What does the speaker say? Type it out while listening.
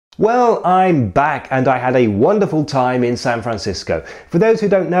Well, I'm back and I had a wonderful time in San Francisco. For those who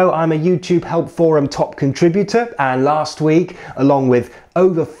don't know, I'm a YouTube Help Forum top contributor, and last week, along with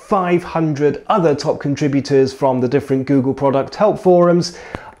over 500 other top contributors from the different Google product help forums,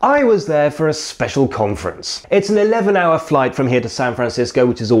 I was there for a special conference. It's an 11-hour flight from here to San Francisco,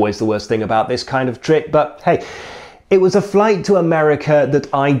 which is always the worst thing about this kind of trip, but hey, it was a flight to America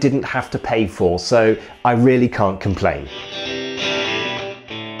that I didn't have to pay for, so I really can't complain.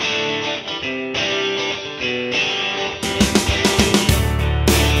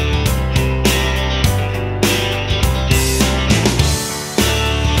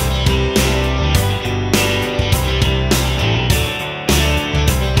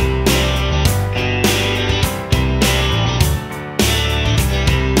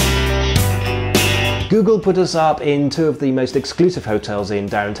 Google put us up in two of the most exclusive hotels in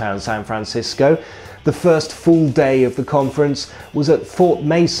downtown San Francisco. The first full day of the conference was at Fort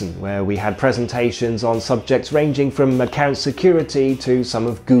Mason, where we had presentations on subjects ranging from account security to some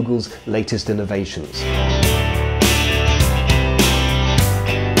of Google's latest innovations.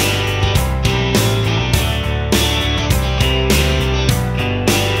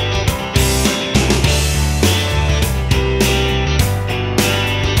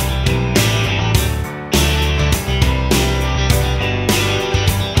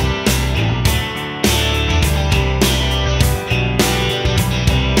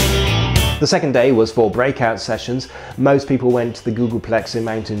 The second day was for breakout sessions. Most people went to the Googleplex in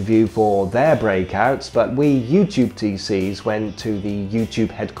Mountain View for their breakouts, but we YouTube TCs went to the YouTube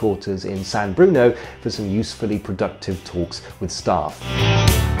headquarters in San Bruno for some usefully productive talks with staff.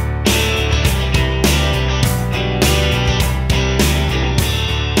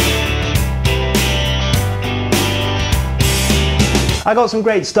 I got some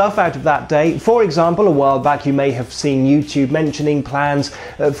great stuff out of that day. For example, a while back you may have seen YouTube mentioning plans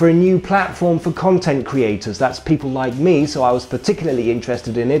for a new platform for content creators. That's people like me, so I was particularly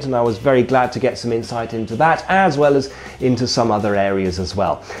interested in it and I was very glad to get some insight into that, as well as into some other areas as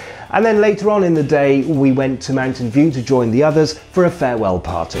well. And then later on in the day we went to Mountain View to join the others for a farewell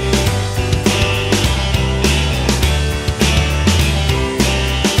party.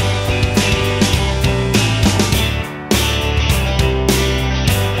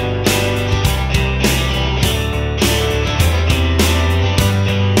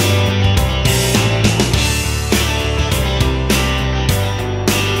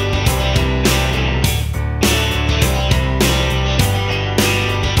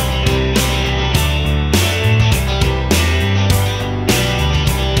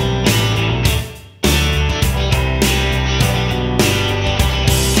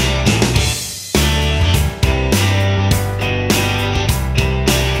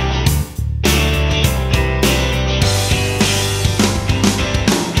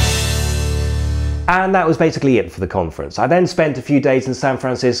 And that was basically it for the conference. I then spent a few days in San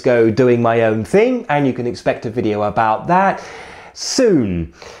Francisco doing my own thing, and you can expect a video about that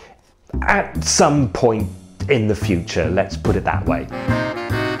soon. At some point in the future, let's put it that way.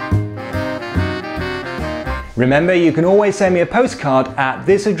 Remember, you can always send me a postcard at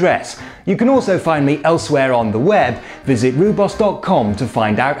this address. You can also find me elsewhere on the web. Visit Rewboss.com to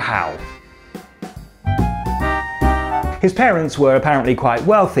find out how. His parents were apparently quite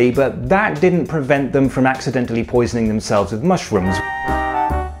wealthy, but that didn't prevent them from accidentally poisoning themselves with mushrooms.